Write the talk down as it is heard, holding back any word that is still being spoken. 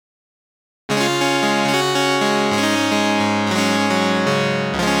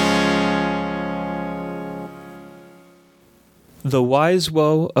The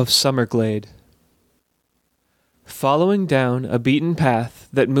Wisewoe of Summerglade. Following down a beaten path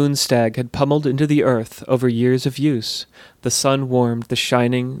that Moonstag had pummeled into the earth over years of use, the sun warmed the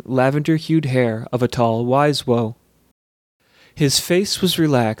shining, lavender-hued hair of a tall Wisewoe. His face was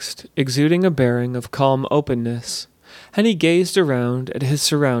relaxed, exuding a bearing of calm openness, and he gazed around at his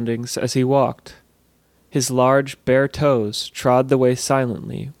surroundings as he walked. His large, bare toes trod the way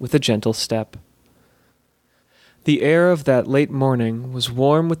silently with a gentle step. The air of that late morning was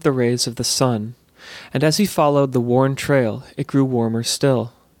warm with the rays of the sun, and as he followed the worn trail, it grew warmer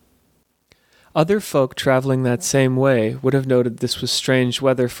still. Other folk traveling that same way would have noted this was strange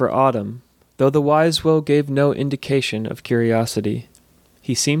weather for autumn, though the Wisewoe gave no indication of curiosity.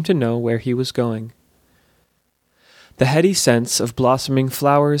 He seemed to know where he was going. The heady scents of blossoming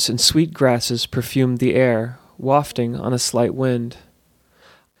flowers and sweet grasses perfumed the air, wafting on a slight wind.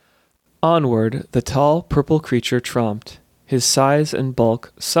 Onward, the tall, purple creature tromped, his size and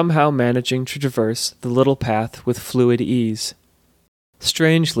bulk somehow managing to traverse the little path with fluid ease.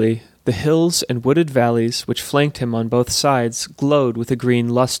 Strangely, the hills and wooded valleys which flanked him on both sides glowed with a green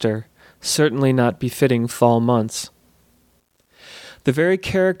luster, certainly not befitting fall months. The very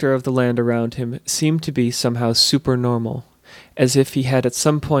character of the land around him seemed to be somehow supernormal, as if he had at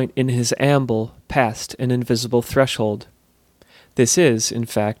some point in his amble passed an invisible threshold. This is, in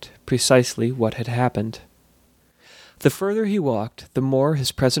fact, precisely what had happened. The further he walked, the more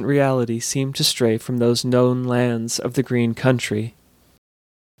his present reality seemed to stray from those known lands of the green country.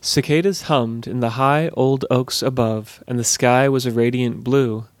 Cicadas hummed in the high old oaks above, and the sky was a radiant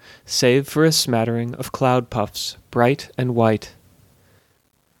blue, save for a smattering of cloud puffs, bright and white.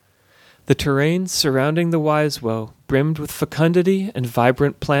 The terrain surrounding the Wisewoe brimmed with fecundity and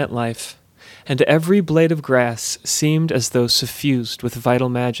vibrant plant life, and every blade of grass seemed as though suffused with vital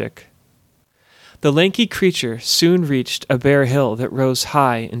magic. The lanky creature soon reached a bare hill that rose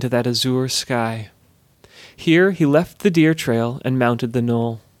high into that azure sky. Here he left the deer trail and mounted the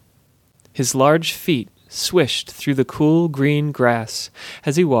knoll. His large feet swished through the cool green grass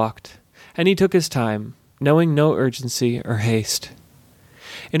as he walked, and he took his time, knowing no urgency or haste.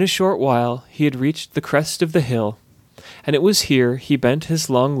 In a short while he had reached the crest of the hill, and it was here he bent his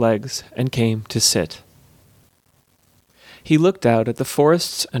long legs and came to sit. He looked out at the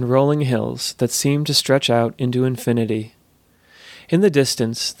forests and rolling hills that seemed to stretch out into infinity. In the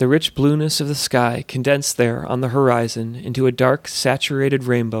distance, the rich blueness of the sky condensed there on the horizon into a dark, saturated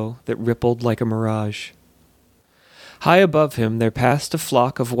rainbow that rippled like a mirage. High above him there passed a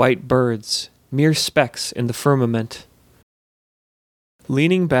flock of white birds, mere specks in the firmament.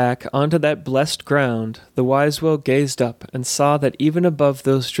 Leaning back onto that blessed ground, the Wisewoe gazed up and saw that even above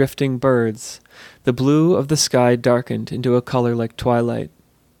those drifting birds, the blue of the sky darkened into a color like twilight.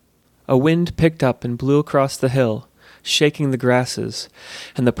 A wind picked up and blew across the hill, shaking the grasses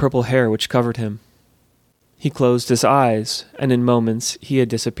and the purple hair which covered him. He closed his eyes, and in moments he had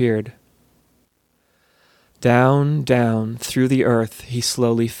disappeared. Down, down, through the earth he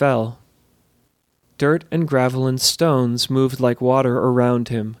slowly fell. Dirt and gravel and stones moved like water around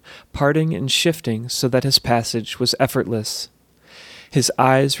him, parting and shifting so that his passage was effortless. His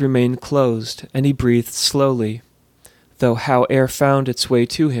eyes remained closed, and he breathed slowly, though how air found its way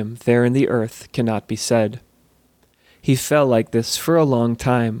to him there in the earth cannot be said. He fell like this for a long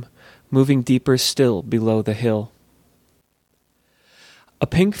time, moving deeper still below the hill. A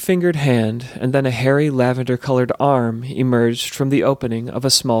pink-fingered hand and then a hairy lavender-colored arm emerged from the opening of a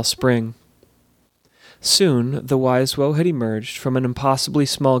small spring. Soon the Wisewoe had emerged from an impossibly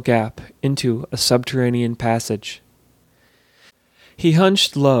small gap into a subterranean passage. He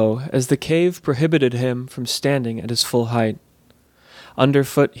hunched low as the cave prohibited him from standing at his full height.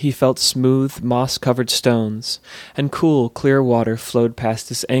 Underfoot he felt smooth, moss-covered stones, and cool, clear water flowed past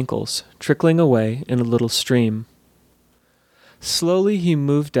his ankles, trickling away in a little stream. Slowly he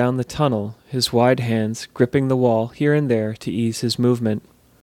moved down the tunnel, his wide hands gripping the wall here and there to ease his movement.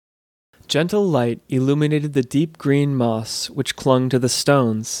 Gentle light illuminated the deep green moss which clung to the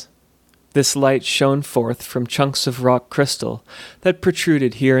stones. This light shone forth from chunks of rock crystal that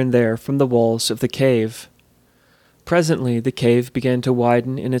protruded here and there from the walls of the cave. Presently the cave began to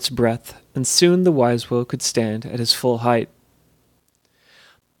widen in its breadth, and soon the Wisewoe could stand at his full height.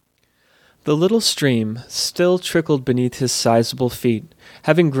 The little stream still trickled beneath his sizable feet,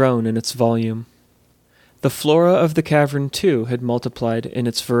 having grown in its volume. The flora of the cavern, too, had multiplied in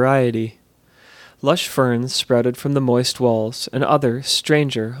its variety. Lush ferns sprouted from the moist walls, and other,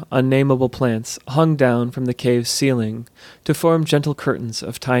 stranger, unnameable plants hung down from the cave's ceiling to form gentle curtains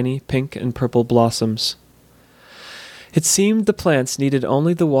of tiny pink and purple blossoms. It seemed the plants needed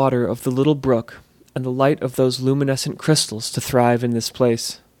only the water of the little brook, and the light of those luminescent crystals to thrive in this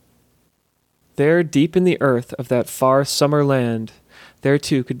place. There, deep in the earth of that far summer land, there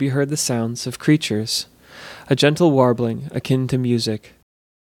too could be heard the sounds of creatures, a gentle warbling akin to music.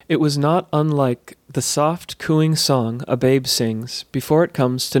 It was not unlike the soft cooing song a babe sings before it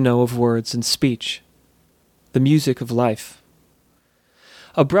comes to know of words and speech, the music of life.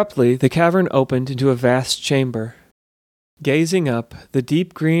 Abruptly, the cavern opened into a vast chamber. Gazing up, the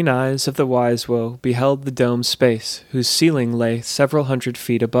deep green eyes of the Wisewoe beheld the domed space, whose ceiling lay several hundred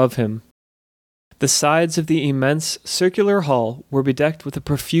feet above him. The sides of the immense circular hall were bedecked with a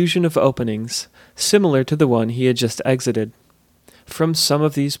profusion of openings, similar to the one he had just exited. From some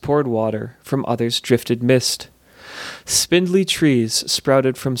of these poured water, from others drifted mist. Spindly trees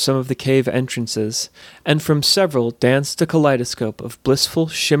sprouted from some of the cave entrances, and from several danced a kaleidoscope of blissful,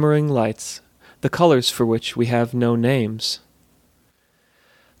 shimmering lights, the colors for which we have no names.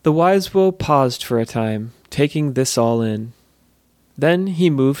 The Wisewoe paused for a time, taking this all in. Then he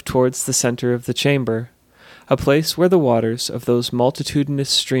moved towards the center of the chamber, a place where the waters of those multitudinous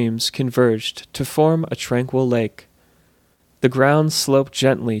streams converged to form a tranquil lake. The ground sloped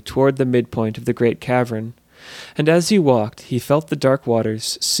gently toward the midpoint of the great cavern, and as he walked he felt the dark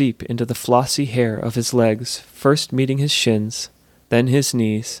waters seep into the flossy hair of his legs, first meeting his shins, then his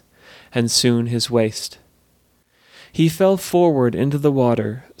knees, and soon his waist. He fell forward into the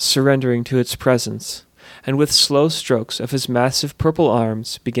water, surrendering to its presence, and with slow strokes of his massive purple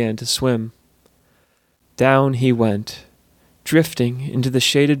arms began to swim. Down he went, drifting into the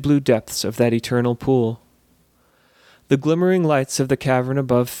shaded blue depths of that eternal pool. The glimmering lights of the cavern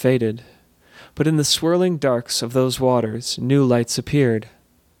above faded, but in the swirling darks of those waters new lights appeared,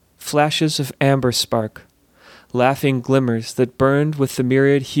 flashes of amber spark, laughing glimmers that burned with the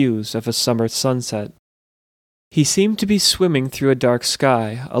myriad hues of a summer sunset. He seemed to be swimming through a dark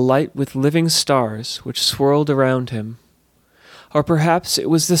sky, alight with living stars which swirled around him. Or perhaps it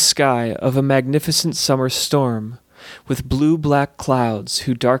was the sky of a magnificent summer storm, with blue-black clouds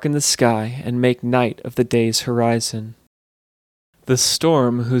who darken the sky and make night of the day's horizon. The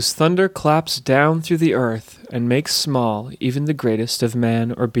storm whose thunder claps down through the earth and makes small even the greatest of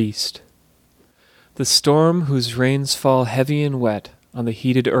man or beast. The storm whose rains fall heavy and wet on the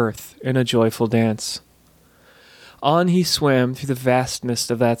heated earth in a joyful dance. On he swam through the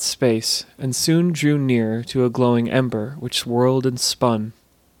vastness of that space, and soon drew near to a glowing ember which whirled and spun.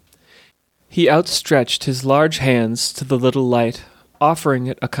 He outstretched his large hands to the little light, offering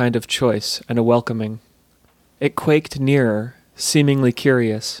it a kind of choice and a welcoming. It quaked nearer, seemingly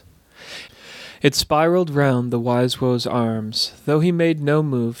curious. It spiraled round the Wisewoe's arms, though he made no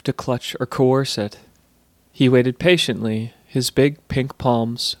move to clutch or coerce it. He waited patiently, his big pink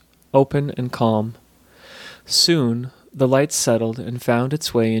palms open and calm. Soon the light settled and found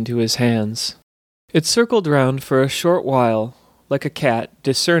its way into his hands. It circled round for a short while, like a cat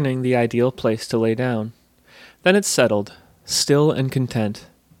discerning the ideal place to lay down. Then it settled, still and content.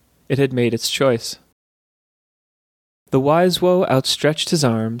 It had made its choice. The Wisewoe outstretched his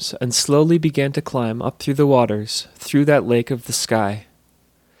arms and slowly began to climb up through the waters, through that lake of the sky.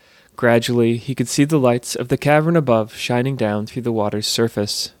 Gradually he could see the lights of the cavern above shining down through the water's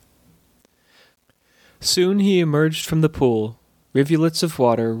surface. Soon he emerged from the pool, rivulets of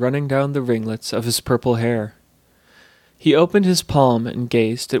water running down the ringlets of his purple hair. He opened his palm and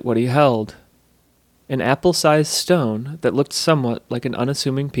gazed at what he held. An apple-sized stone that looked somewhat like an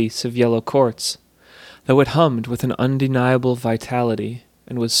unassuming piece of yellow quartz, though it hummed with an undeniable vitality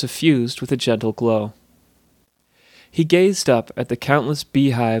and was suffused with a gentle glow. He gazed up at the countless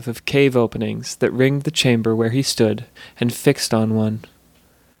beehive of cave openings that ringed the chamber where he stood, and fixed on one.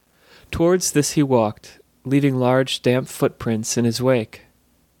 Towards this he walked, leaving large damp footprints in his wake.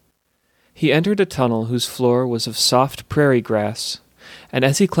 He entered a tunnel whose floor was of soft prairie grass, and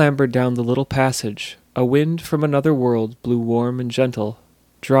as he clambered down the little passage, a wind from another world blew warm and gentle,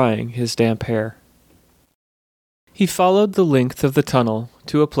 drying his damp hair. He followed the length of the tunnel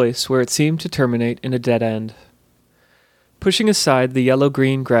to a place where it seemed to terminate in a dead end. Pushing aside the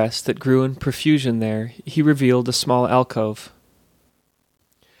yellow-green grass that grew in profusion there, he revealed a small alcove.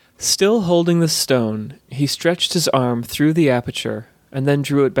 Still holding the stone, he stretched his arm through the aperture, and then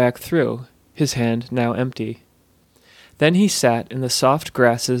drew it back through, his hand now empty. Then he sat in the soft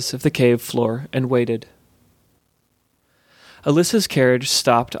grasses of the cave floor and waited. Alyssa's carriage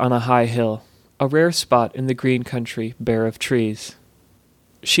stopped on a high hill, a rare spot in the green country bare of trees.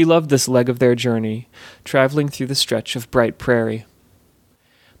 She loved this leg of their journey, traveling through the stretch of bright prairie.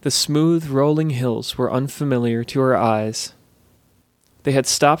 The smooth, rolling hills were unfamiliar to her eyes. They had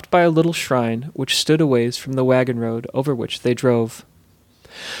stopped by a little shrine which stood a ways from the wagon road over which they drove.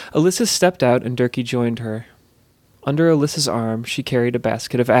 Alyssa stepped out and Durkee joined her. Under Alyssa's arm, she carried a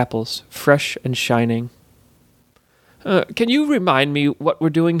basket of apples, fresh and shining. Can you remind me what we're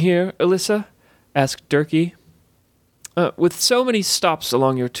doing here, Alyssa? Asked Durkee. With so many stops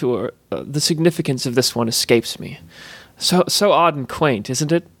along your tour, the significance of this one escapes me. So odd and quaint,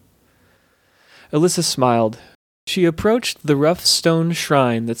 isn't it? Alyssa smiled. She approached the rough stone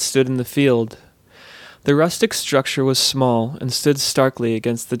shrine that stood in the field. The rustic structure was small and stood starkly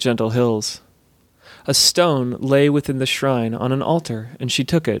against the gentle hills. A stone lay within the shrine on an altar, and she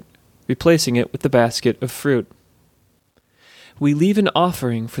took it, replacing it with the basket of fruit. We leave an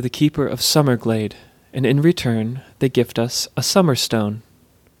offering for the keeper of Summerglade, and in return they gift us a summer stone.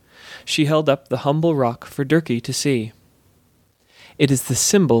 She held up the humble rock for Durkee to see. It is the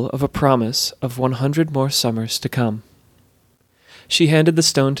symbol of a promise of 100 more summers to come. She handed the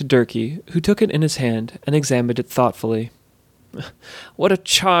stone to Durkee, who took it in his hand and examined it thoughtfully. What a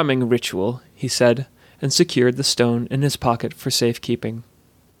charming ritual, he said, and secured the stone in his pocket for safekeeping.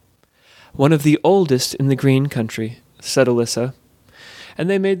 One of the oldest in the green country, said Alyssa, and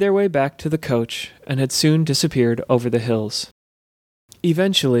they made their way back to the coach and had soon disappeared over the hills.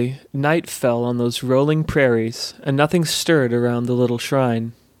 Eventually, night fell on those rolling prairies, and nothing stirred around the little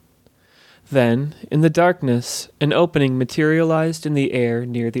shrine. Then, in the darkness, an opening materialized in the air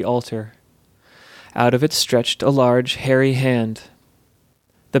near the altar. Out of it stretched a large, hairy hand.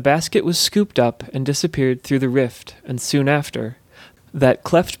 The basket was scooped up and disappeared through the rift, and soon after, that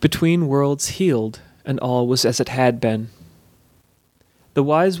cleft between worlds healed, and all was as it had been. The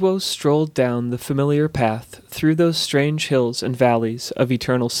Wisewoe strolled down the familiar path through those strange hills and valleys of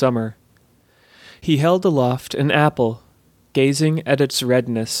eternal summer. He held aloft an apple, gazing at its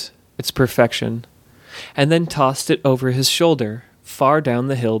redness, its perfection, and then tossed it over his shoulder, far down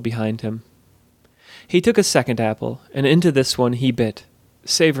the hill behind him. He took a second apple, and into this one he bit,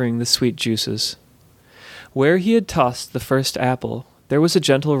 savoring the sweet juices. Where he had tossed the first apple, there was a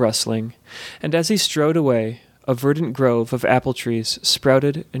gentle rustling, and as he strode away, a verdant grove of apple trees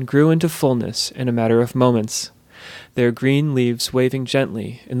sprouted and grew into fullness in a matter of moments, their green leaves waving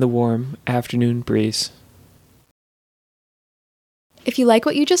gently in the warm afternoon breeze. If you like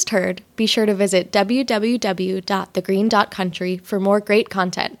what you just heard, be sure to visit www.thegreen.country for more great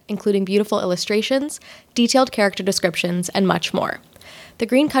content, including beautiful illustrations, detailed character descriptions, and much more. The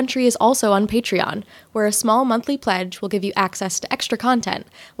Green Country is also on Patreon, where a small monthly pledge will give you access to extra content,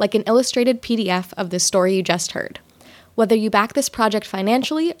 like an illustrated PDF of the story you just heard. Whether you back this project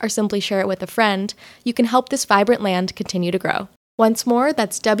financially or simply share it with a friend, you can help this vibrant land continue to grow. Once more,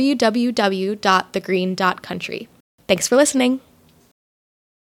 that's www.thegreen.country. Thanks for listening.